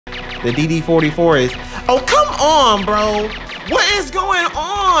The DD44 is... Oh, come on, bro. What is going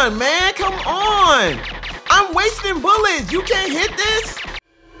on, man? Come on. I'm wasting bullets. You can't hit this?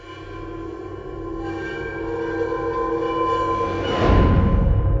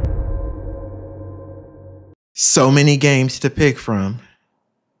 So many games to pick from,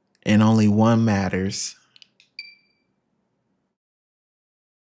 and only one matters.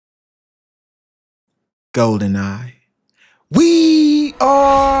 Goldeneye. We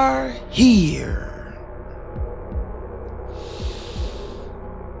are here.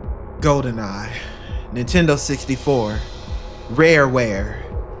 Goldeneye, Nintendo 64,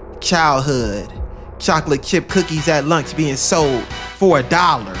 Rareware, childhood, chocolate chip cookies at lunch being sold for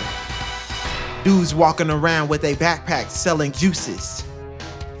 $1. Dudes walking around with a backpack selling juices,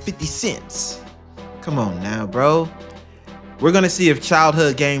 50 cents. Come on now, bro. We're gonna see if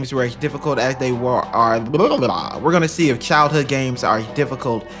childhood games were as difficult as they were. We're gonna see if childhood games are as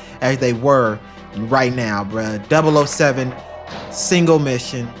difficult as they were right now, bro. 007, single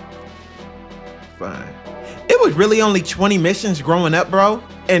mission. Fine. It was really only 20 missions growing up, bro.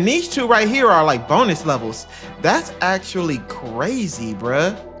 And these two right here are like bonus levels. That's actually crazy,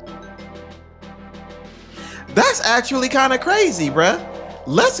 bruh. That's actually kind of crazy, bruh.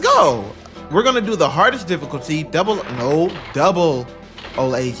 Let's go. We're gonna do the hardest difficulty, double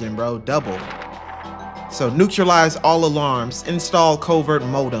agent, bro, double. So neutralize all alarms, install covert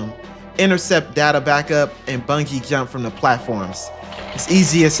modem, intercept data backup, and bungee jump from the platforms. It's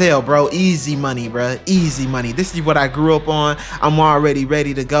easy as hell, bro. Easy money, bro. Easy money. This is what I grew up on. I'm already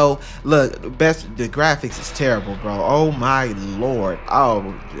ready to go. Look, the graphics is terrible, bro. Oh my Lord.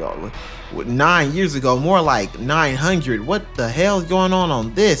 Oh, 9 years ago, more like 900. What the hell is going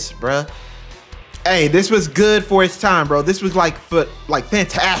on this, bro? Hey, this was good for its time, bro. This was like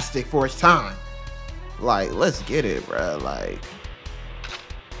fantastic for its time. Like, let's get it, bro. Like,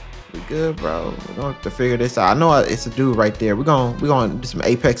 we good, bro. We're gonna have to figure this out. I know it's a dude right there. We're gonna do some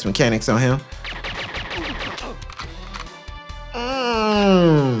Apex mechanics on him.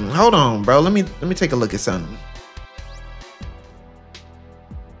 Hold on, bro. Let me take a look at something.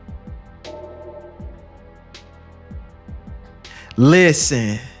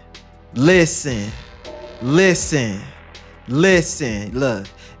 Listen. Look,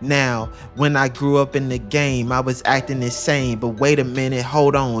 now, when I grew up in the game, I was acting insane, but wait a minute,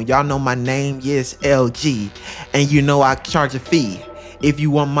 hold on. Y'all know my name? Yes, LG. And you know I charge a fee. If you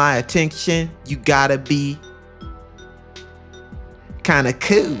want my attention, you gotta be kinda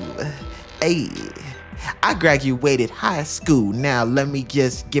cool. Hey, I graduated high school. Now let me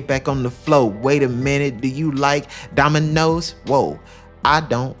just get back on the flow. Wait a minute, do you like Domino's? Whoa, I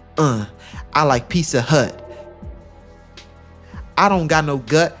don't. I like Pizza Hut. I don't got no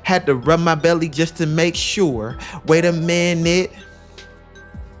gut. Had to rub my belly just to make sure. Wait a minute.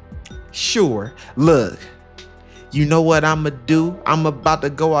 Sure. Look, you know what I'ma do? I'm about to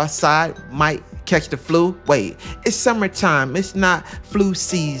go outside. Might catch the flu. Wait, it's summertime. It's not flu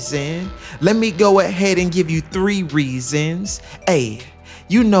season. Let me go ahead and give you 3 reasons. Hey,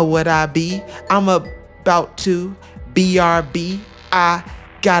 you know what I be. I'm about to BRB. I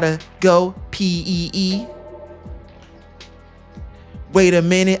gotta go PEE. Wait a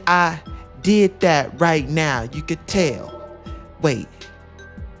minute, I did that right now. You could tell. Wait.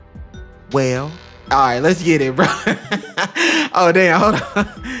 Well, all right, let's get it, bro. Oh, damn, hold on.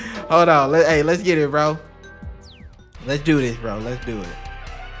 Hold on. Hey, let's get it, bro. Let's do this, bro. Let's do it.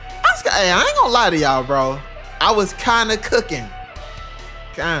 Hey, I ain't gonna lie to y'all, bro. I was kind of cooking.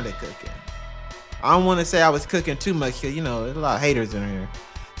 I don't want to say I was cooking too much because, you know, there's a lot of haters in here.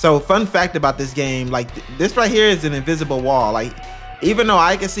 So fun fact about this game, like this right here is an invisible wall. Like, even though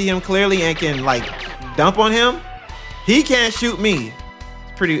I can see him clearly and can like dump on him, he can't shoot me.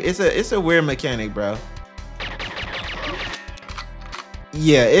 It's a weird mechanic, bro.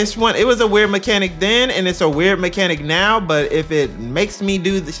 Yeah, it was a weird mechanic then, and it's a weird mechanic now, but if it makes me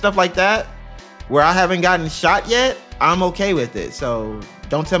do the stuff like that where I haven't gotten shot yet, I'm okay with it. So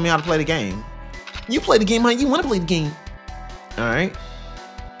don't tell me how to play the game. You play the game how you want to play the game. All right.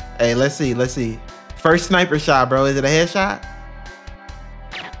 Hey, let's see. First sniper shot, bro. Is it a headshot?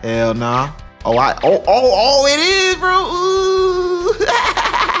 Hell nah. Oh, it is, bro. Ooh.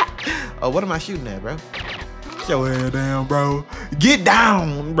 Oh, what am I shooting at, bro? Show head down, bro. Get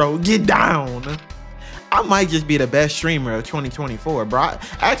down, bro. Get down. I might just be the best streamer of 2024, bro.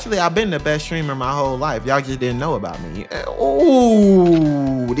 Actually, I've been the best streamer my whole life. Y'all just didn't know about me.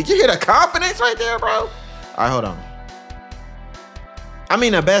 Ooh, did you hear the confidence right there, bro? All right, hold on. I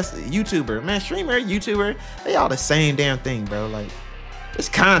mean, the best YouTuber, man, streamer, YouTuber, they all the same damn thing, bro. Like, it's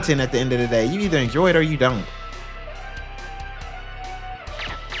content at the end of the day. You either enjoy it or you don't.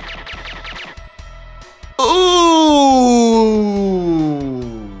 Ooh.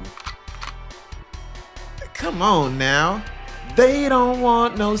 Come on now. They don't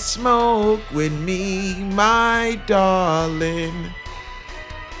want no smoke with me, my darling.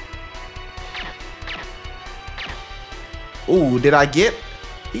 Ooh, did I get?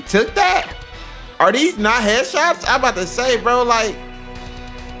 He took that? Are these not headshots? I'm about to say, bro, like.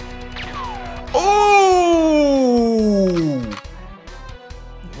 Ooh.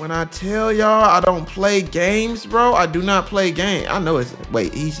 When I tell y'all I don't play games, bro, I do not play games. I know it's,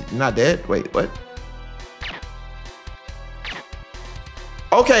 wait, he's not dead? Wait, what?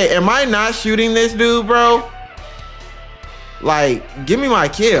 Okay, am I not shooting this dude, bro? Like, give me my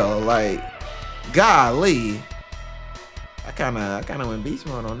kill. Like, golly. I kinda went beast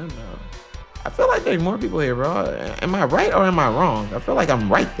mode on them though. I feel like there's more people here, bro. Am I right or am I wrong? I feel like I'm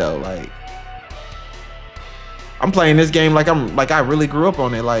right though. Like, I'm playing this game like I really grew up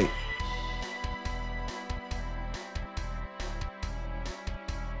on it. Like,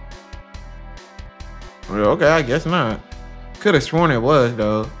 okay, I guess not. Could have sworn it was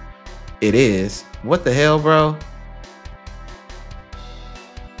though. It is. What the hell, bro?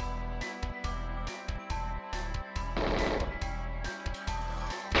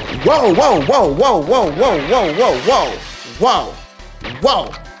 Whoa, whoa, whoa, whoa, whoa, whoa, whoa, whoa, whoa, whoa,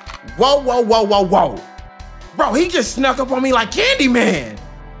 whoa, whoa, whoa, whoa, whoa, whoa. Bro, he just snuck up on me like Candyman.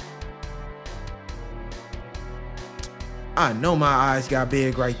 I know my eyes got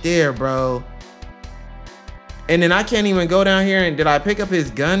big right there, bro. And then I can't even go down here. And did I pick up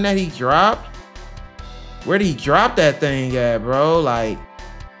his gun that he dropped? Where did he drop that thing at, bro? Like,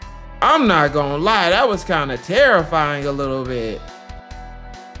 I'm not gonna lie, that was kind of terrifying a little bit.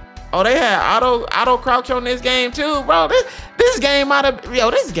 Oh, they had auto crouch on this game too, bro. This game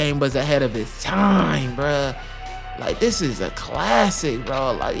this game was ahead of its time, bro. Like, this is a classic,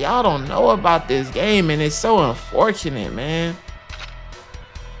 bro. Like, y'all don't know about this game, and it's so unfortunate, man.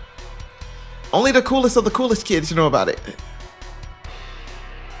 Only the coolest of the coolest kids know about it.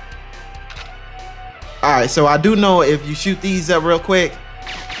 All right, so I do know if you shoot these up real quick,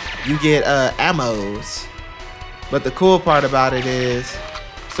 you get ammos. But the cool part about it is,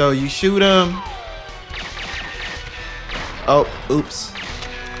 so you shoot them. Oh, oops.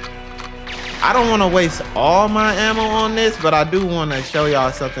 I don't want to waste all my ammo on this, but I do want to show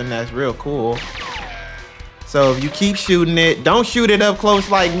y'all something that's real cool. So if you keep shooting it, don't shoot it up close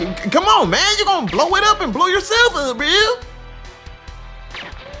like, come on, man, you're going to blow it up and blow yourself up, bro.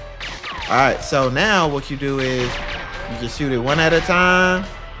 All right, so now what you do is you just shoot it one at a time,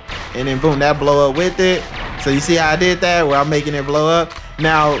 and then boom, that blow up with it. So you see how I did that, where I'm making it blow up?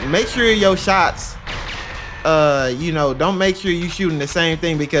 Now, make sure your shots, you know, don't make sure you shooting the same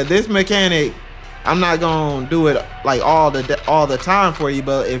thing, because this mechanic, I'm not gonna do it like all the time for you,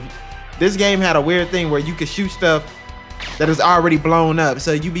 but if this game had a weird thing where you could shoot stuff that is already blown up,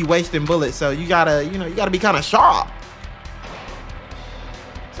 so you be wasting bullets. So you gotta, you know, you gotta be kind of sharp.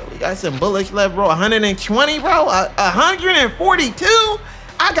 So we got some bullets left, bro. 120, bro. 142.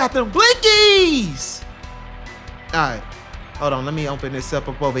 I got them blinkies. All right, hold on. Let me open this up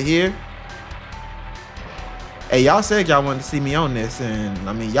over here. Hey, y'all said y'all wanted to see me on this, and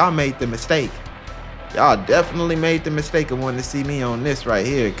I mean, y'all made the mistake. Y'all definitely made the mistake of wanting to see me on this right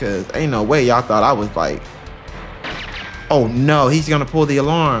here, because ain't no way y'all thought I was like, oh no, he's gonna pull the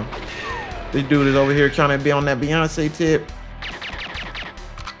alarm. This dude is over here trying to be on that Beyonce tip.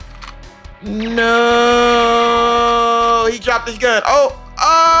 No, he dropped his gun. Oh.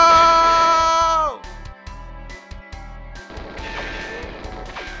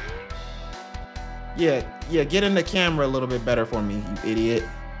 Yeah, get in the camera a little bit better for me, you idiot.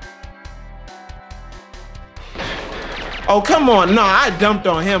 Oh, come on. No, I dumped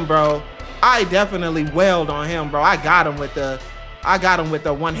on him, bro. I definitely wailed on him, bro. I got him with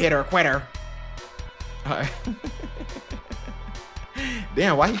the one-hitter quitter. All right.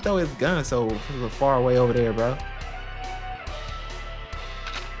 Damn, why he throw his gun so far away over there, bro?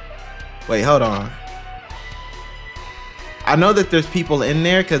 Wait, hold on. I know that there's people in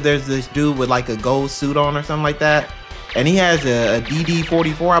there because there's this dude with like a gold suit on or something like that. And he has a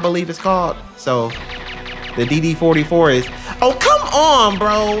DD-44, I believe it's called. So the DD-44 is... Oh, come on,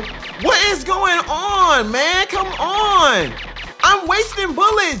 bro. What is going on, man? Come on. I'm wasting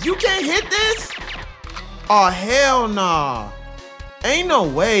bullets. You can't hit this? Oh, hell nah. Ain't no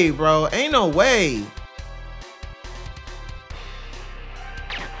way, bro. Ain't no way.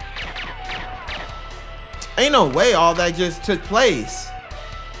 Ain't no way all that just took place.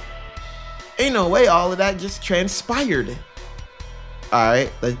 Ain't no way all of that just transpired. All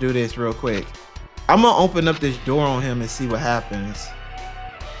right, let's do this real quick. I'm gonna open up this door on him and see what happens.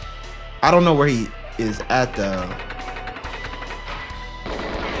 I don't know where he... is at the...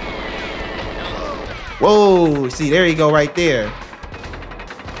 Whoa, see, there you go right there.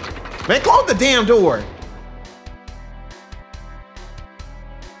 Man, close the damn door.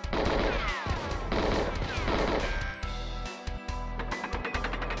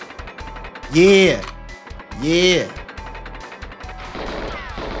 Yeah. Yeah.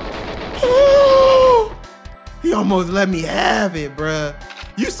 Ooh, he almost let me have it, bruh.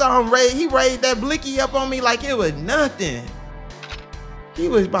 You saw him he raised that blicky up on me like it was nothing. He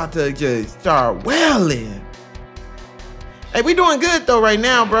was about to just start wailing. Hey, we doing good though right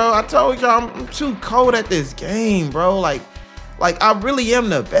now, bro. I told y'all I'm too cold at this game, bro. Like I really am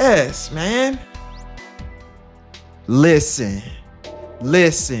the best, man. Listen.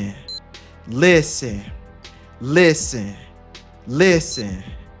 Listen. Listen. Listen. Listen.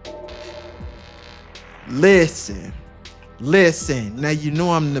 Listen. Listen. Now you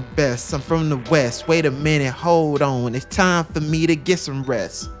know I'm the best. I'm from the West. Wait a minute. Hold on. It's time for me to get some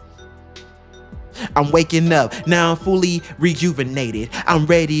rest. I'm waking up, now I'm fully rejuvenated. I'm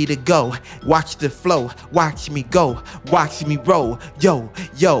ready to go. Watch the flow, watch me go, watch me roll. Yo,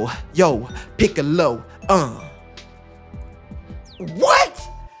 yo, yo, pick a low. What?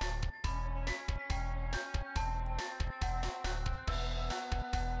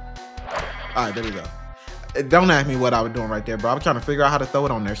 All right, there we go. Don't ask me what I was doing right there, bro. I was trying to figure out how to throw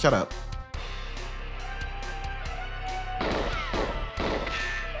it on there. Shut up.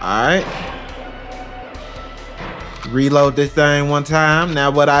 All right. Reload this thing one time. Now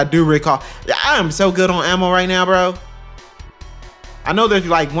what I do recall, I am so good on ammo right now, bro. I know there's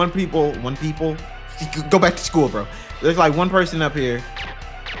like one people, go back to school, bro. There's like one person up here.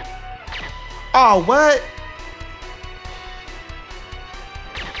 Oh, what?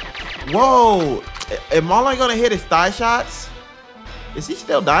 Whoa, am I gonna hit his thigh shots? Is he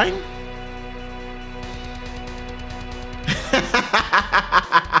still dying?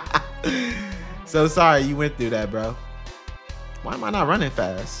 So sorry you went through that, bro. Why am I not running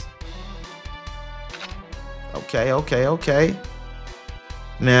fast? Okay, okay, okay.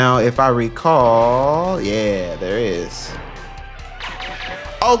 Now, if I recall, yeah, there is.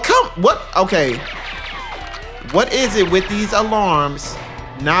 Oh, what? Okay. What is it with these alarms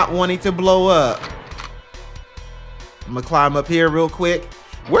not wanting to blow up? I'm gonna climb up here real quick.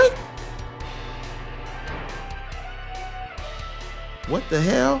 Where? What the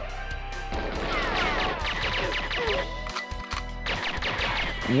hell?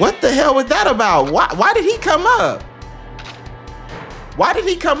 What the hell was that about? Why did he come up? Why did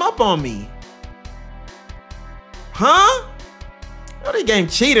he come up on me? Huh? Oh, this game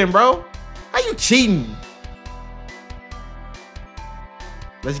cheating, bro. How you cheating?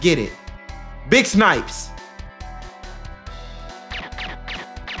 Let's get it. Big snipes.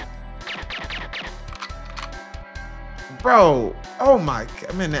 Bro, oh my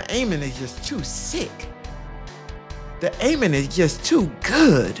God, man, the aiming is just too sick. The aiming is just too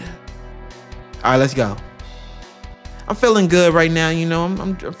good. All right, let's go. I'm feeling good right now, you know.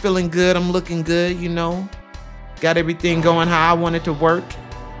 I'm feeling good. I'm looking good, you know. Got everything going how I want it to work.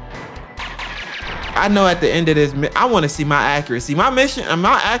 I know at the end of this, I want to see my accuracy. My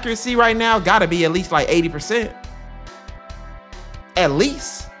accuracy right now got to be at least like 80%. At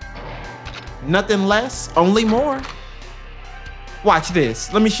least. Nothing less, only more. Watch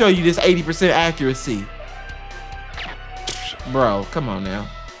this. Let me show you this 80% accuracy. Bro, come on now.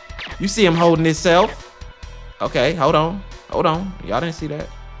 You see him holding himself. Okay, hold on. Hold on. Y'all didn't see that.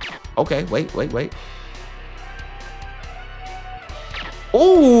 Okay, wait.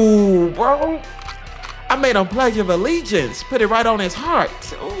 Ooh, bro. I made him Pledge of Allegiance. Put it right on his heart.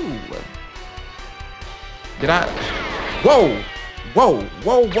 Ooh. Did I? Whoa.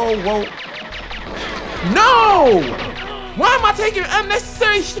 No! Why am I taking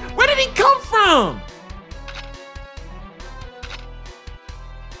unnecessary shit? Where did he come from?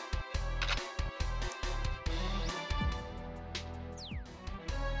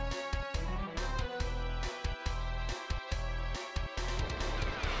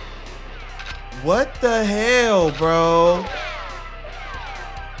 What the hell, bro?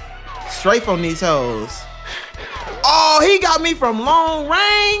 Strafe on these hoes. Oh, he got me from long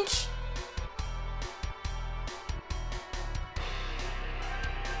range.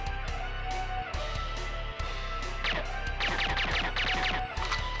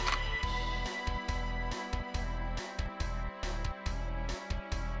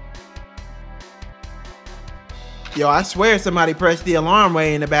 Yo, I swear somebody pressed the alarm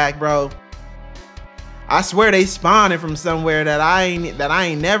way in the back, bro. I swear they spawning from somewhere that I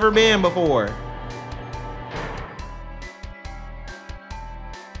ain't never been before.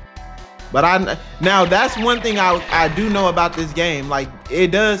 But now that's one thing I do know about this game. Like,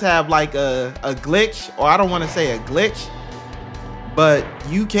 it does have like a glitch, or I don't want to say a glitch, but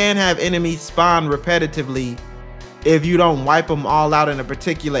you can have enemies spawn repetitively if you don't wipe them all out in a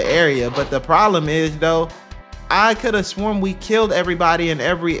particular area. But the problem is, though, I could have sworn we killed everybody in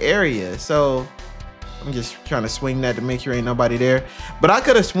every area. So I'm just trying to swing that to make sure ain't nobody there. But I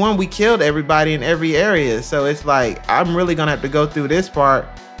could have sworn we killed everybody in every area. So it's like, I'm really gonna have to go through this part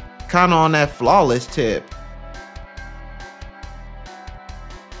kind of on that flawless tip.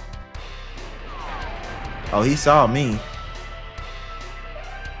 Oh, he saw me.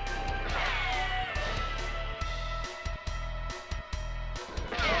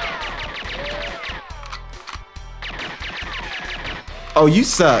 Oh, you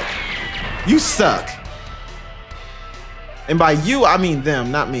suck. You suck. And by you, I mean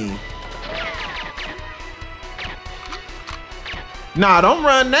them, not me. Nah, don't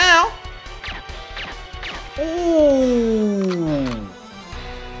run now. Ooh.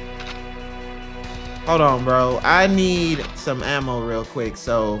 Hold on, bro. I need some ammo real quick,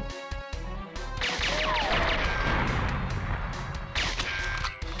 so.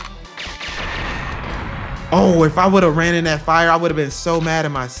 Oh, if I would have ran in that fire, I would have been so mad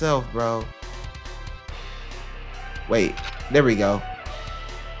at myself, bro. Wait, there we go.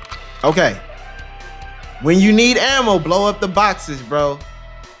 Okay. When you need ammo, blow up the boxes, bro.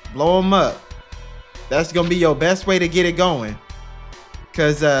 Blow them up. That's gonna be your best way to get it going.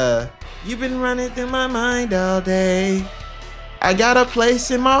 Cause you've been running through my mind all day. I got a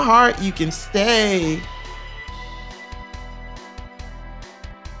place in my heart you can stay.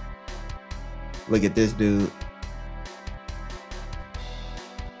 Look at this dude.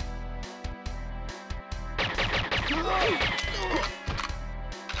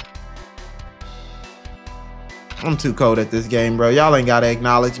 I'm too cold at this game, bro. Y'all ain't gotta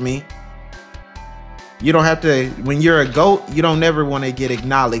acknowledge me. You don't have to, when you're a GOAT, you don't never want to get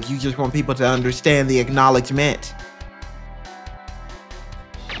acknowledged. You just want people to understand the acknowledgement.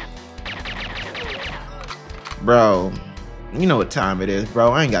 Bro, you know what time it is,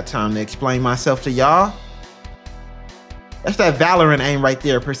 bro. I ain't got time to explain myself to y'all. That's that Valorant aim right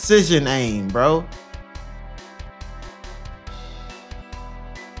there. Precision aim, bro.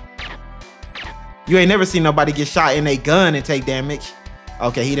 You ain't never seen nobody get shot in a gun and take damage.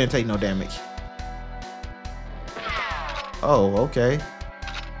 Okay, he didn't take no damage. Oh, okay.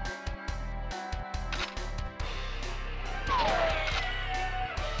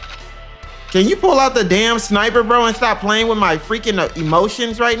 Can you pull out the damn sniper, bro, and stop playing with my freaking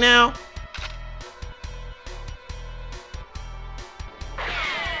emotions right now?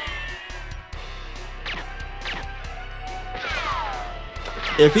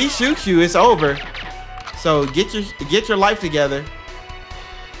 If he shoots you, it's over. So get your life together.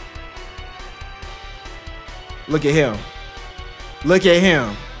 Look at him. Look at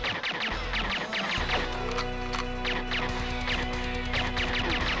him.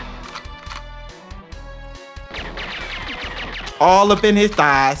 All up in his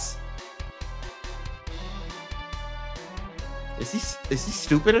thighs. Is he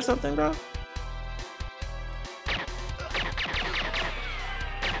stupid or something, bro?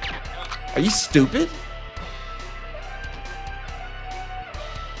 Are you stupid?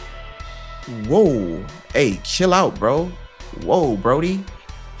 Whoa. Hey, chill out, bro. Whoa, Brody.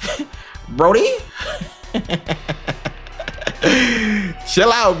 Brody?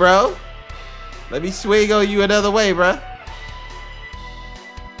 Chill out, bro. Let me swiggle you another way, bro.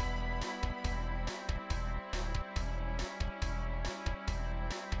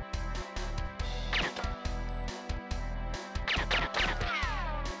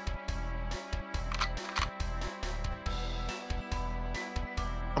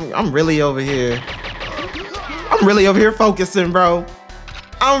 I'm really over here. I'm really over here focusing, bro.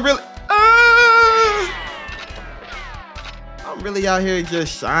 I'm really out here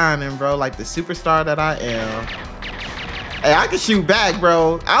just shining, bro, like the superstar that I am. Hey, I can shoot back,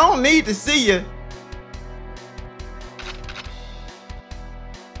 bro. I don't need to see you.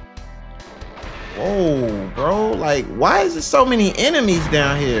 Whoa, bro. Like, why is there so many enemies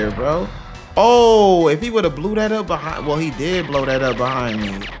down here, bro? Oh, if he would have blew that up behind, well, he did blow that up behind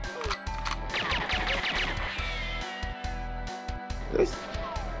me.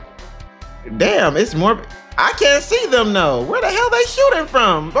 Damn, it's more. I can't see them though. Where the hell they shooting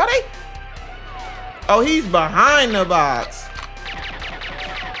from, buddy? Oh, he's behind the box.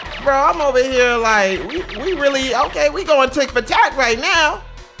 Bro, I'm over here like, we really, okay, we going tick for tack right now.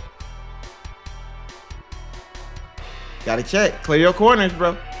 Gotta check, clear your corners,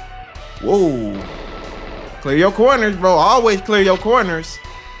 bro. Whoa. Clear your corners, bro. Always clear your corners.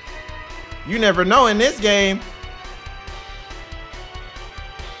 You never know in this game.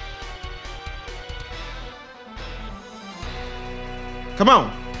 Come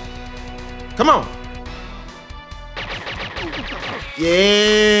on. Come on.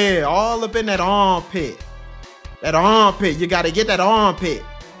 Yeah, all up in that armpit. That armpit. You got to get that armpit.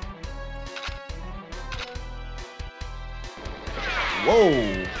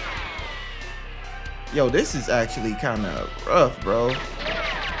 Whoa. Yo, this is actually kind of rough, bro.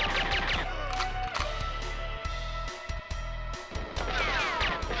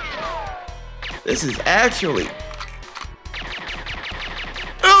 This is actually...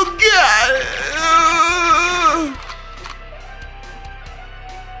 Oh, God.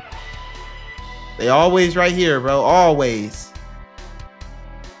 They always right here, bro. Always.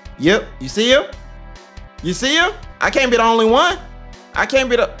 Yep. You see him? You see him? I can't be the only one. I can't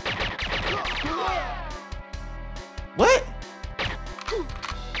be the... What?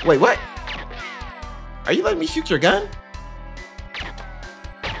 Wait, what? Are you letting me shoot your gun?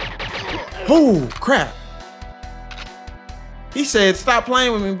 Oh, crap. He said, stop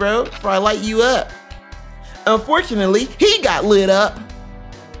playing with me, bro, before I light you up. Unfortunately, he got lit up.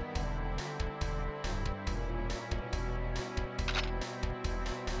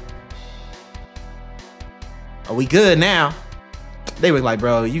 Are we good now? They were like,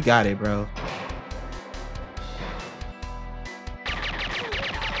 bro, you got it, bro.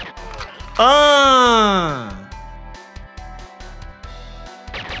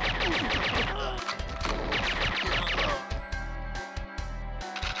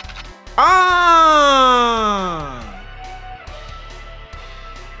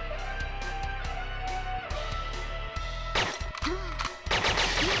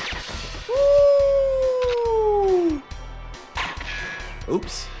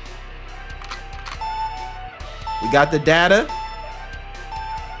 Oops. We got the data.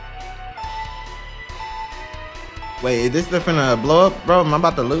 Wait, is this finna blow up, bro? Am I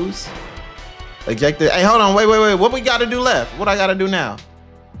about to lose? Ejected. Hey, hold on. Wait. What we gotta do left? What I gotta do now?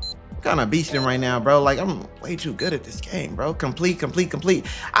 I'm kind of beasting right now, bro. Like, I'm way too good at this game, bro. Complete.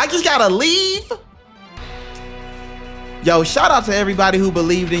 I just gotta leave. Yo, shout out to everybody who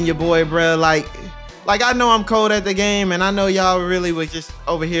believed in your boy, bro. Like I know I'm cold at the game, and I know y'all really was just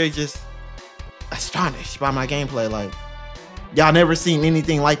over here just astonished by my gameplay. Like, y'all never seen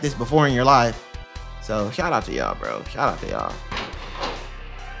anything like this before in your life. So shout out to y'all, bro. Shout out to y'all.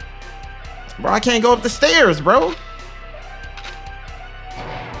 Bro, I can't go up the stairs, bro.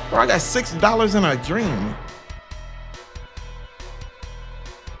 Bro, I got $6 in a dream.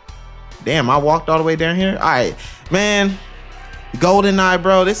 Damn, I walked all the way down here. All right, man. Goldeneye,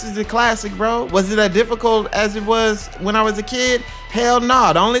 bro. This is a classic, bro. Was it as difficult as it was when I was a kid? Hell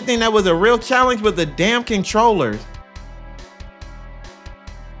no. The only thing that was a real challenge was the damn controllers.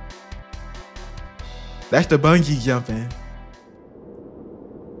 That's the bungee jumping.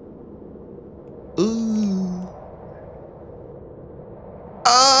 Ooh.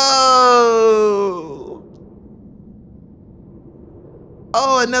 Oh.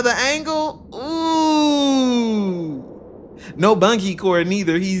 Oh, another angle? Ooh. No bungee cord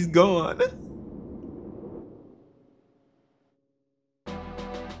neither. He's gone.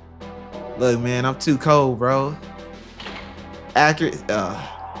 Look, man, I'm too cold, bro. Accurate.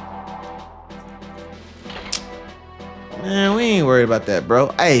 Man, we ain't worried about that,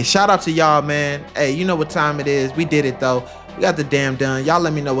 bro. Hey, shout out to y'all, man. Hey, you know what time it is. We did it, though. We got the damn done. Y'all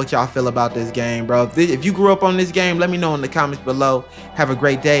let me know what y'all feel about this game, bro. If you grew up on this game, let me know in the comments below. Have a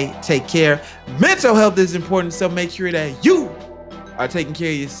great day. Take care. Mental health is important, so make sure that you are taking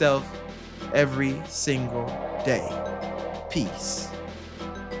care of yourself every single day. Peace.